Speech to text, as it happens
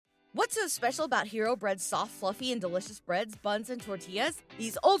What's so special about Hero Bread's soft, fluffy, and delicious breads, buns, and tortillas?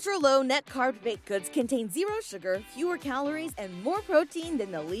 These ultra-low net-carb baked goods contain zero sugar, fewer calories, and more protein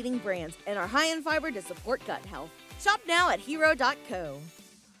than the leading brands, and are high in fiber to support gut health. Shop now at hero.co.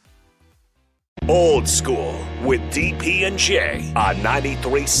 Old School with DP and J on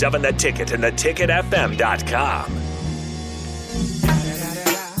 93.7 The Ticket and theticketfm.com.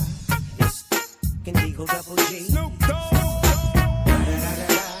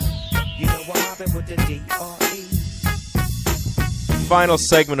 Final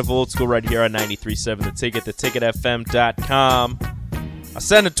segment of Old School right here on 93.7 The Ticket, theticketfm.com. I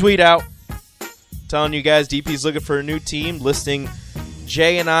sent a tweet out telling you guys DP's looking for a new team, listing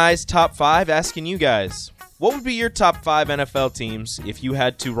Jay and I's top 5, asking you guys, what would be your top 5 NFL teams if you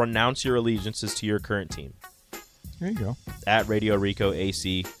had to renounce your allegiances to your current team? There you go. At Radio Rico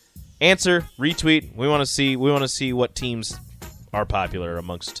AC. Answer, retweet. We want to see what teams are popular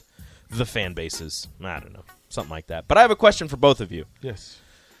amongst the fan bases. I don't know. Something like that. But I have a question for both of you. Yes.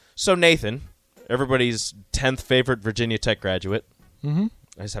 So Nathan, everybody's 10th favorite Virginia Tech graduate. Mm-hmm.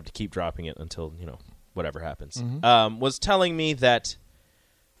 I just have to keep dropping it until, whatever happens. Mm-hmm. Was telling me that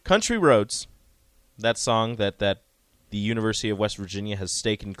Country Roads, that song that the University of West Virginia has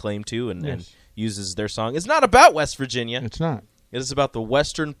staken claim to and uses their song, is not about West Virginia. It's not. It is about the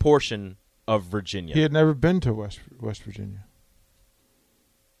western portion of Virginia. He had never been to West Virginia.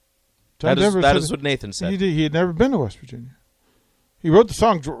 That is what Nathan said. He had never been to West Virginia. He wrote the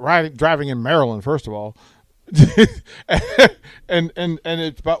song driving in Maryland, first of all, and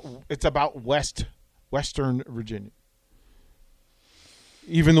it's about Western Virginia.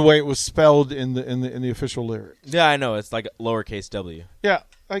 Even the way it was spelled in the official lyrics. Yeah, I know. It's like lowercase w. Yeah,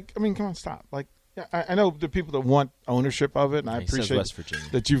 come on, stop. I know the people that want ownership of it, and I appreciate West Virginia.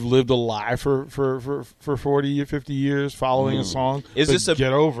 that you've lived a lie for 40 or 50 years following a song. Get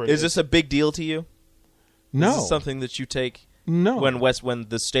over it. Is this a big deal to you? No. Is this something that you take No. when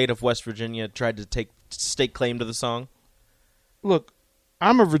the state of West Virginia tried to stake claim to the song? Look,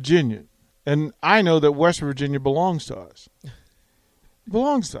 I'm a Virginian, and I know that West Virginia belongs to us.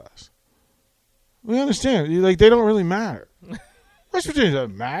 Belongs to us. We understand. They don't really matter. West Virginia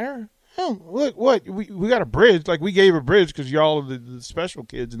doesn't matter. Hell, look, what? We got a bridge. We gave a bridge because y'all are the special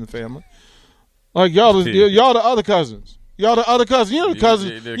kids in the family. Y'all the other cousins. Y'all the other cousins. You know the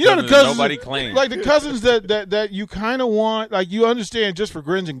cousins. You know the cousins. Nobody claims. The cousins that you kind of want. You understand just for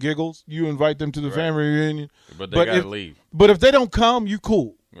grins and giggles. You invite them to the family reunion. But they gotta leave. But if they don't come, you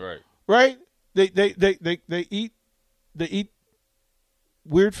cool. Right. Right? They eat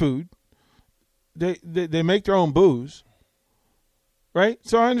weird food. They make their own booze. Right?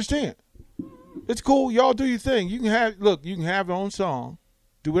 So I understand. It's cool. Y'all do your thing. You can have your own song.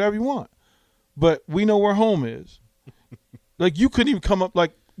 Do whatever you want. But we know where home is. You couldn't even come up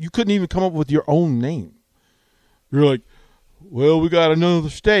with your own name. You're like, well, we got another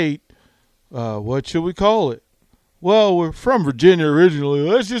state. What should we call it? Well, we're from Virginia originally.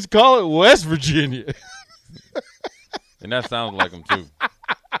 Let's just call it West Virginia. And that sounds like them too.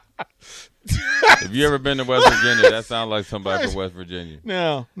 If you ever been to West Virginia, that sounds like somebody from West Virginia.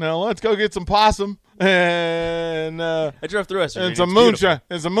 Now let's go get some possum and I drove through West Virginia. And some moonshine.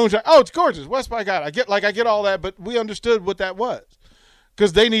 And some moonshine. Oh, it's gorgeous. West by God. I get all that, but we understood what that was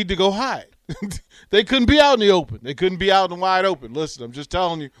because they need to go hide. They couldn't be out in the open. They couldn't be out in the wide open. Listen, I'm just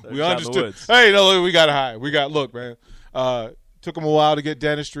telling you, we understood. Hey, no, we gotta hide. Look, man. Took them a while to get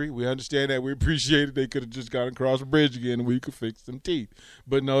dentistry. We understand that. We appreciate it. They could have just gone across the bridge again and we could fix them teeth.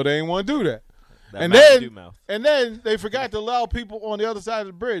 But no, they ain't want to do that. And then they forgot to allow people on the other side of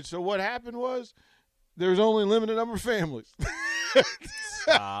the bridge. So what happened was there was only a limited number of families.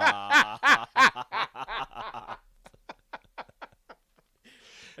 I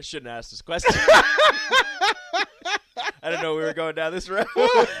shouldn't ask this question. I didn't know we were going down this road.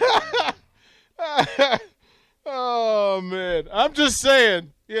 Oh, man. I'm just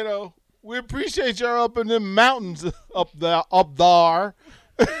saying, we appreciate y'all up in them mountains up there.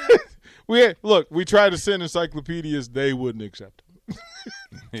 We tried to send encyclopedias. They wouldn't accept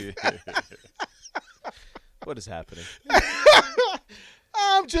them. What is happening?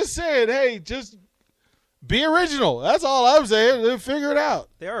 I'm just saying, hey, just be original. That's all I'm saying. They'll figure it out.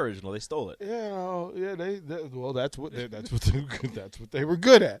 They are original. They stole it. That's what they were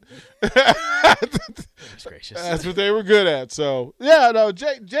good at. That's gracious. That's what they were good at. So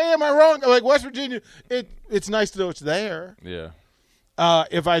Jay, am I wrong? West Virginia, it's nice to know it's there. Yeah.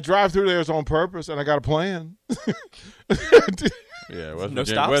 If I drive through there, it's on purpose, and I got a plan. Yeah,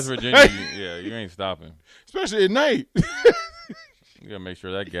 Stops? West Virginia, you ain't stopping. Especially at night. You got to make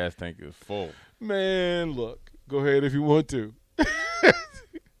sure that gas tank is full. Man, look, go ahead if you want to.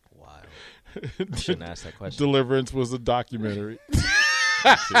 Wow. Shouldn't ask that question. Deliverance was a documentary.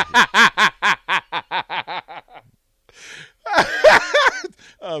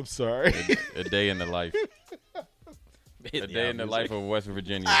 I'm sorry. A day in the life. A day in the life of West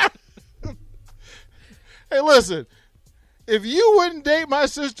Virginia. Hey, listen. If you wouldn't date my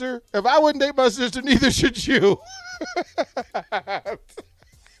sister, if I wouldn't date my sister, neither should you.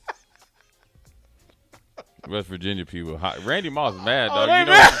 West Virginia people. Randy Moss is mad, Oh,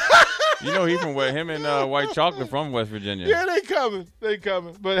 dog. You know he from where him and White Chocolate from West Virginia. Yeah, they coming. They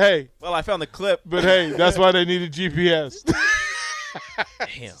coming. But hey. Well, I found the clip. But hey, that's why they needed GPS.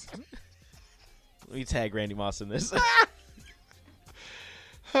 Damn. Let me tag Randy Moss in this.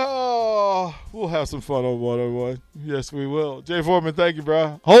 Oh, we'll have some fun on 101. Yes, we will. Jay Foreman, thank you,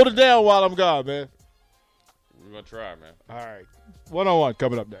 bro. Hold it down while I'm gone, man. We're going to try, man. All right. 101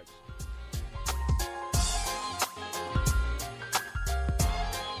 coming up next.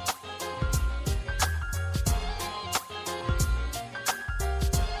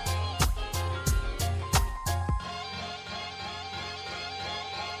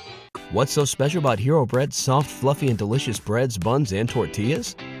 What's so special about Hero Bread's soft, fluffy, and delicious breads, buns, and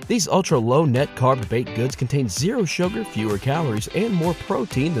tortillas? These ultra-low net-carb baked goods contain zero sugar, fewer calories, and more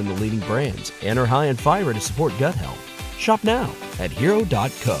protein than the leading brands, and are high in fiber to support gut health. Shop now at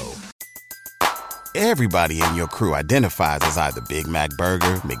Hero.co. Everybody in your crew identifies as either Big Mac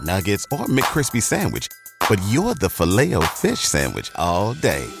Burger, McNuggets, or McCrispy Sandwich. But you're the Filet-O-Fish Sandwich all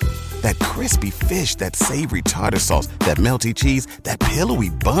day. That crispy fish, that savory tartar sauce, that melty cheese, that pillowy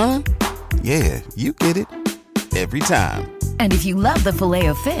bun. Yeah, you get it. Every time. And if you love the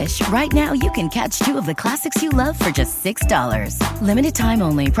Filet-O-Fish, right now you can catch two of the classics you love for just $6. Limited time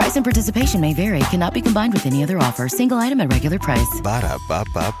only. Price and participation may vary. Cannot be combined with any other offer. Single item at regular price.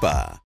 Ba-da-ba-ba-ba.